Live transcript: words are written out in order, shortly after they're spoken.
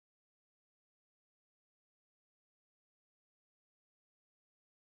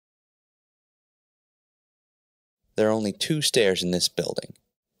There are only 2 stairs in this building,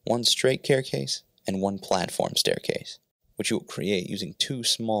 one straight staircase and one platform staircase, which you will create using 2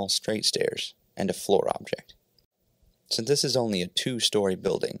 small straight stairs and a floor object. Since this is only a 2-story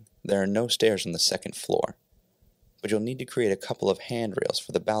building, there are no stairs on the 2nd floor, but you'll need to create a couple of handrails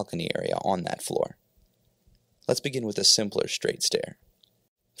for the balcony area on that floor. Let's begin with a simpler straight stair.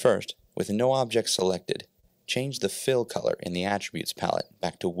 First, with no object selected, change the fill color in the attributes palette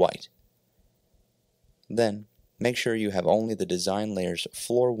back to white. Then, make sure you have only the design layers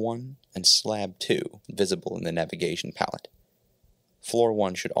Floor 1 and Slab 2 visible in the navigation palette. Floor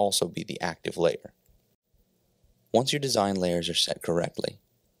 1 should also be the active layer. Once your design layers are set correctly,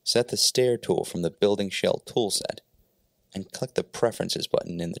 set the Stair tool from the Building Shell toolset and click the Preferences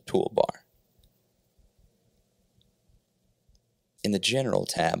button in the toolbar. In the General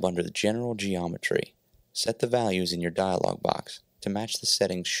tab under the General Geometry, set the values in your dialog box to match the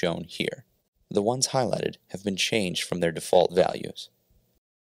settings shown here. The ones highlighted have been changed from their default values.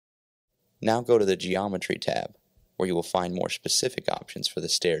 Now go to the Geometry tab, where you will find more specific options for the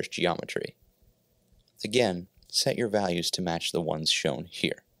stair's geometry. Again, set your values to match the ones shown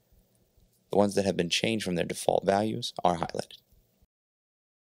here. The ones that have been changed from their default values are highlighted.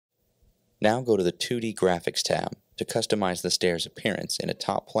 Now go to the 2D Graphics tab to customize the stair's appearance in a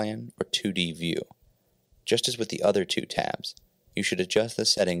top plan or 2D view. Just as with the other 2 tabs, you should adjust the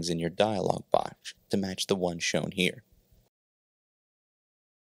settings in your dialog box to match the ones shown here.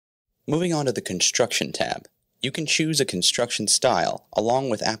 Moving on to the Construction tab, you can choose a construction style along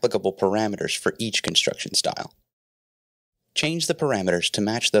with applicable parameters for each construction style. Change the parameters to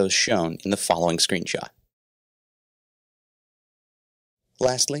match those shown in the following screenshot.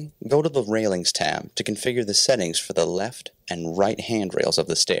 Lastly, go to the Railings tab to configure the settings for the left and right handrails of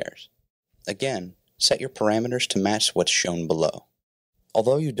the stairs. Again, set your parameters to match what's shown below.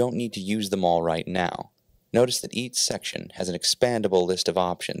 Although you don't need to use them all right now, notice that each section has an expandable list of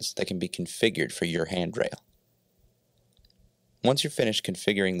options that can be configured for your handrail. Once you're finished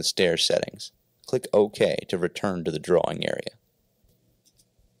configuring the stair settings, click OK to return to the drawing area.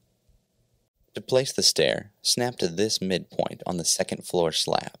 To place the stair, snap to this midpoint on the 2nd floor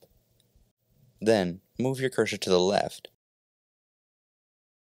slab. Then, move your cursor to the left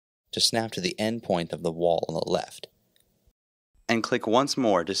to snap to the end point of the wall on the left, and click once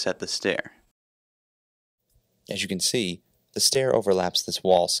more to set the stair. As you can see, the stair overlaps this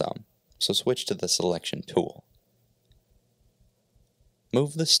wall some, so switch to the Selection tool.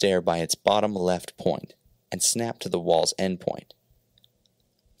 Move the stair by its bottom left point and snap to the wall's end point.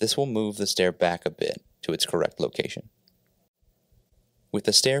 This will move the stair back a bit to its correct location. With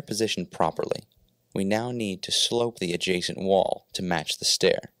the stair positioned properly, we now need to slope the adjacent wall to match the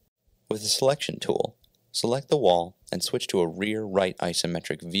stair. With the Selection tool, select the wall and switch to a rear right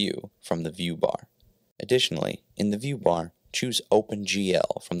isometric view from the view bar. Additionally, in the view bar, choose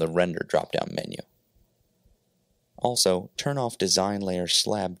OpenGL from the Render drop-down menu. Also, turn off Design Layer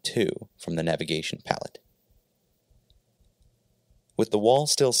Slab 2 from the navigation palette. With the wall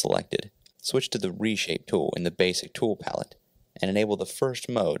still selected, switch to the Reshape tool in the Basic tool palette and enable the first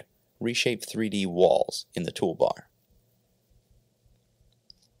mode, Reshape 3D Walls, in the toolbar.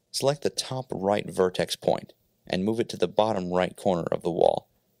 Select the top right vertex point and move it to the bottom right corner of the wall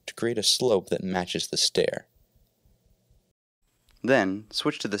to create a slope that matches the stair. Then,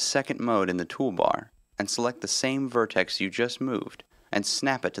 switch to the second mode in the toolbar and select the same vertex you just moved and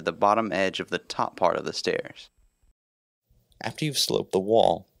snap it to the bottom edge of the top part of the stairs. After you've sloped the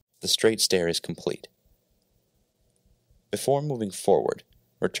wall, the straight stair is complete. Before moving forward,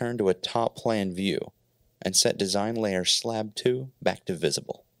 return to a top plan view and set Design Layer Slab 2 back to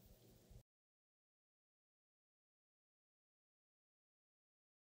visible.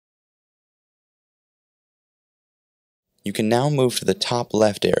 You can now move to the top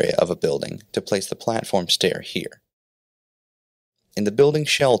left area of a building to place the platform stair here. In the Building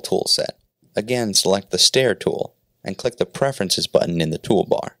Shell toolset, again select the Stair tool and click the Preferences button in the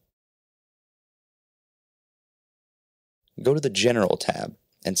toolbar. Go to the General tab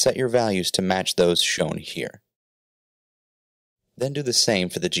and set your values to match those shown here. Then do the same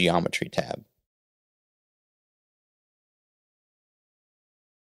for the Geometry tab.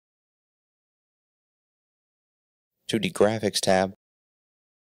 To the Graphics tab,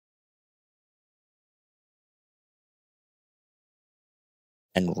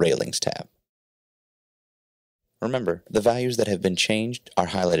 and Railings tab. Remember, the values that have been changed are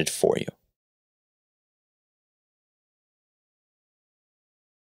highlighted for you.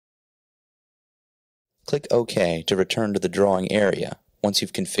 Click OK to return to the drawing area once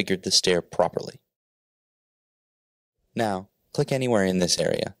you've configured the stair properly. Now, click anywhere in this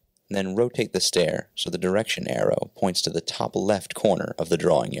area, Then rotate the stair so the direction arrow points to the top left corner of the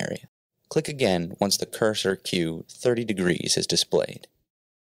drawing area. Click again once the cursor cue 30 degrees is displayed.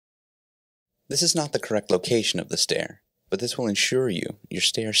 This is not the correct location of the stair, but this will ensure your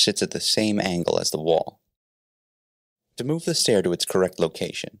stair sits at the same angle as the wall. To move the stair to its correct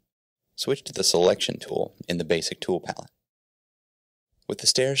location, switch to the Selection tool in the Basic Tool palette. With the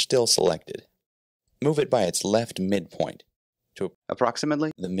stair still selected, move it by its left midpoint to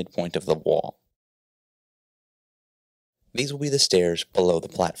approximately the midpoint of the wall. These will be the stairs below the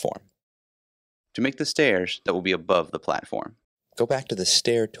platform. To make the stairs that will be above the platform, go back to the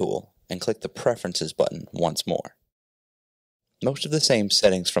Stair tool and click the Preferences button once more. Most of the same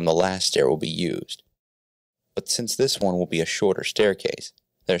settings from the last stair will be used, but since this one will be a shorter staircase,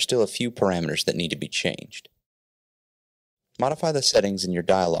 there are still a few parameters that need to be changed. Modify the settings in your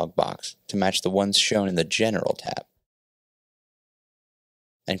dialog box to match the ones shown in the General tab,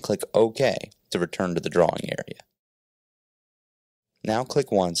 and click OK to return to the drawing area. Now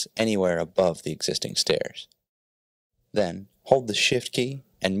click once anywhere above the existing stairs. Then, hold the Shift key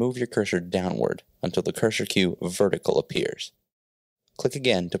and move your cursor downward until the cursor cue vertical appears. Click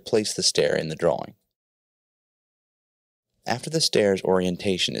again to place the stair in the drawing. After the stair's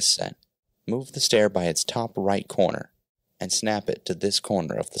orientation is set, move the stair by its top right corner and snap it to this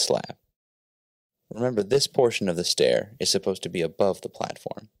corner of the slab. Remember, this portion of the stair is supposed to be above the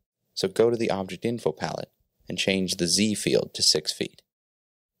platform, so go to the Object Info palette and change the Z field to 6 feet.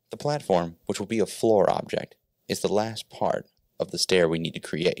 The platform, which will be a floor object, is the last part of the stair we need to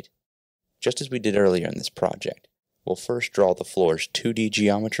create. Just as we did earlier in this project, we'll first draw the floor's 2D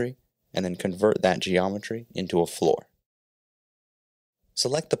geometry and then convert that geometry into a floor.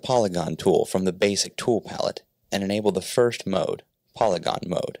 Select the Polygon tool from the Basic Tool palette and enable the first mode, Polygon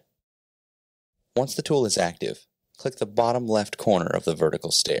Mode. Once the tool is active, click the bottom left corner of the vertical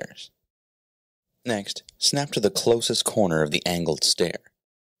stairs. Next, snap to the closest corner of the angled stair.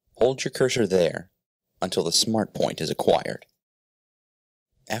 Hold your cursor there until the smart point is acquired.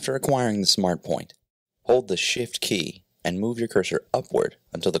 After acquiring the smart point, hold the Shift key and move your cursor upward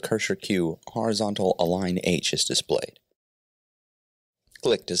until the cursor cue horizontal align H is displayed.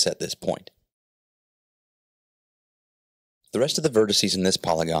 Click to set this point. The rest of the vertices in this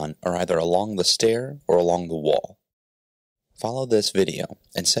polygon are either along the stair or along the wall. Follow this video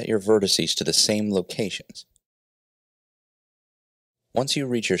and set your vertices to the same locations. Once you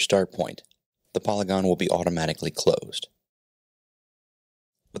reach your start point, the polygon will be automatically closed.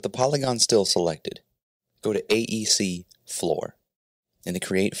 With the polygon still selected, go to AEC Floor. In the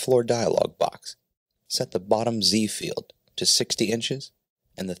Create Floor dialog box, set the bottom Z field to 60 inches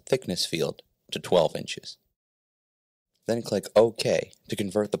and the thickness field to 12 inches. Then click OK to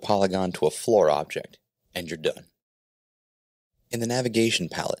convert the polygon to a floor object, and you're done. In the Navigation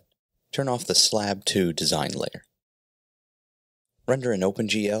palette, turn off the Slab 2 design layer. Render an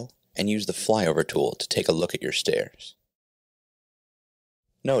OpenGL and use the Flyover tool to take a look at your stairs.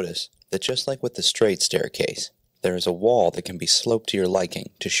 Notice that just like with the straight staircase, there is a wall that can be sloped to your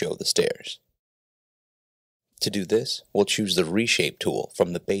liking to show the stairs. To do this, we'll choose the Reshape tool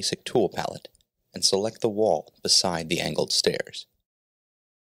from the Basic Tool palette and select the wall beside the angled stairs.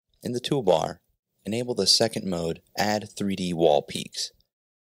 In the toolbar, enable the second mode, Add 3D Wall Peaks.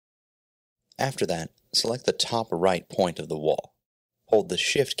 After that, select the top right point of the wall, hold the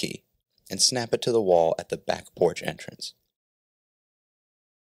Shift key, and snap it to the wall at the back porch entrance.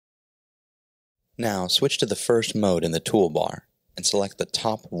 Now switch to the first mode in the toolbar and select the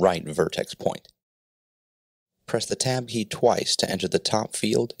top right vertex point. Press the Tab key twice to enter the top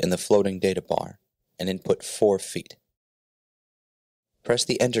field in the floating data bar and input 4 feet. Press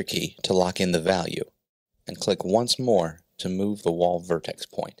the Enter key to lock in the value, and click once more to move the wall vertex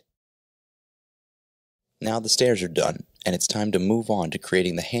point. Now the stairs are done, and it's time to move on to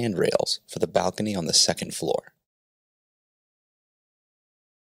creating the handrails for the balcony on the second floor.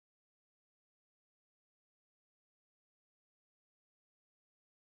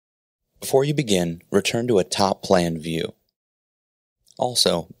 Before you begin, return to a top plan view.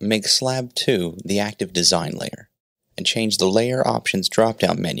 Also, make Slab 2 the active design layer, and change the Layer Options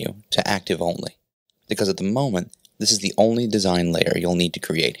drop-down menu to Active Only, because at the moment, this is the only design layer you'll need to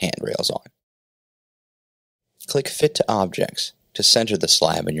create handrails on. Click Fit to Objects to center the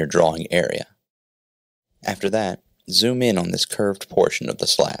slab in your drawing area. After that, zoom in on this curved portion of the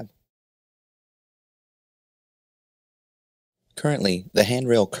slab. Currently, the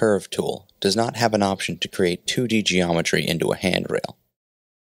Handrail Curve tool does not have an option to create 2D geometry into a handrail.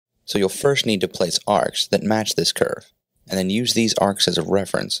 So you'll first need to place arcs that match this curve, and then use these arcs as a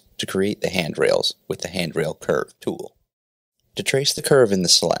reference to create the handrails with the Handrail Curve tool. To trace the curve in the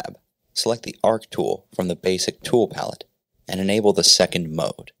slab, select the Arc tool from the basic tool palette and enable the second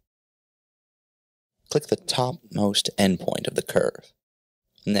mode. Click the topmost endpoint of the curve.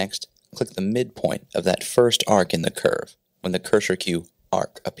 Next, click the midpoint of that first arc in the curve when the cursor cue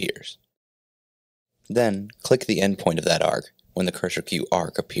arc appears. Then, click the endpoint of that arc when the cursor cue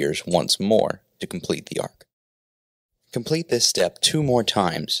arc appears once more to complete the arc. Complete this step 2 more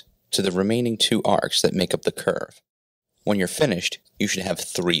times to the remaining 2 arcs that make up the curve. When you're finished, you should have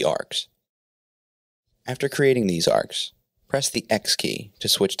 3 arcs. After creating these arcs, press the X key to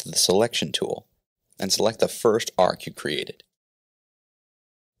switch to the Selection tool and select the first arc you created.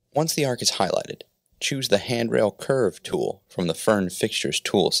 Once the arc is highlighted, choose the Handrail Curve tool from the Fern Fixtures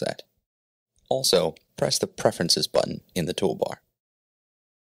toolset. Also, press the Preferences button in the toolbar.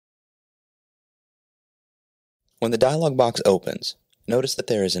 When the dialog box opens, notice that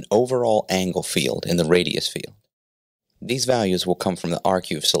there is an overall angle field in the radius field. These values will come from the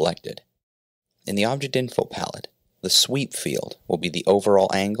arc you've selected. In the Object Info palette, the Sweep field will be the overall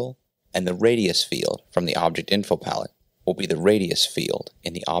angle, and the Radius field from the Object Info palette will be the radius field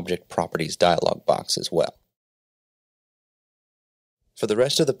in the Object Properties dialog box as well. For the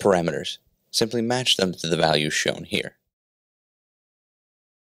rest of the parameters, simply match them to the values shown here.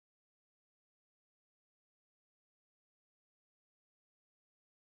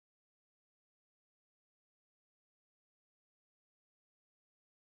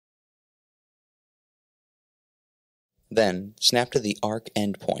 Then, snap to the arc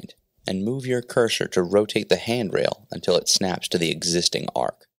endpoint and move your cursor to rotate the handrail until it snaps to the existing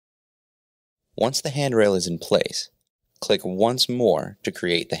arc. Once the handrail is in place, click once more to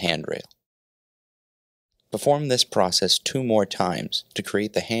create the handrail. Perform this process 2 more times to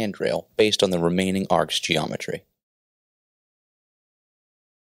create the handrail based on the remaining arc's geometry.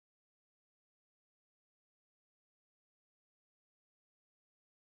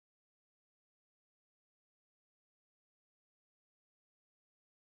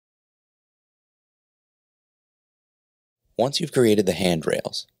 Once you've created the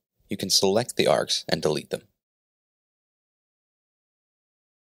handrails, you can select the arcs and delete them.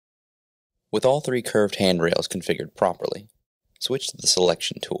 With all 3 curved handrails configured properly, switch to the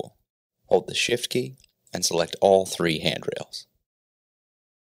Selection tool, hold the Shift key, and select all 3 handrails.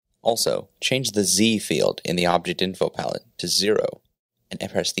 Also, change the Z field in the Object Info palette to 0 and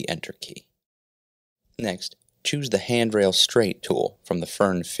press the Enter key. Next, choose the Handrail Straight tool from the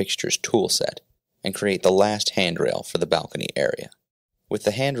Fern Fixtures toolset and create the last handrail for the balcony area. With the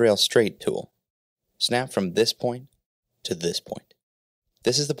Handrail Straight tool, snap from this point to this point.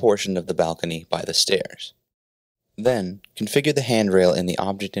 This is the portion of the balcony by the stairs. Then, configure the handrail in the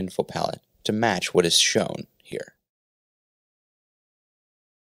Object Info palette to match what is shown here.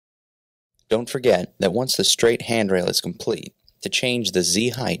 Don't forget that once the straight handrail is complete, to change the Z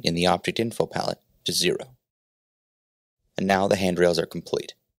height in the Object Info palette to 0. And now the handrails are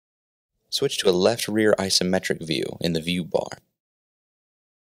complete. Switch to a left rear isometric view in the view bar.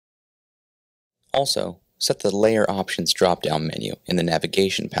 Also, set the Layer Options drop-down menu in the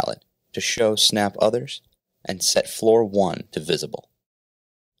Navigation palette to show Snap Others and set Floor 1 to Visible.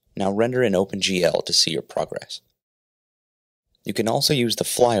 Now render in OpenGL to see your progress. You can also use the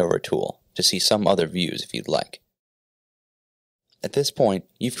Flyover tool to see some other views if you'd like. At this point,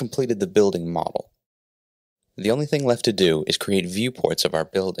 you've completed the building model. The only thing left to do is create viewports of our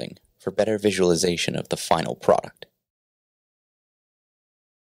building for better visualization of the final product.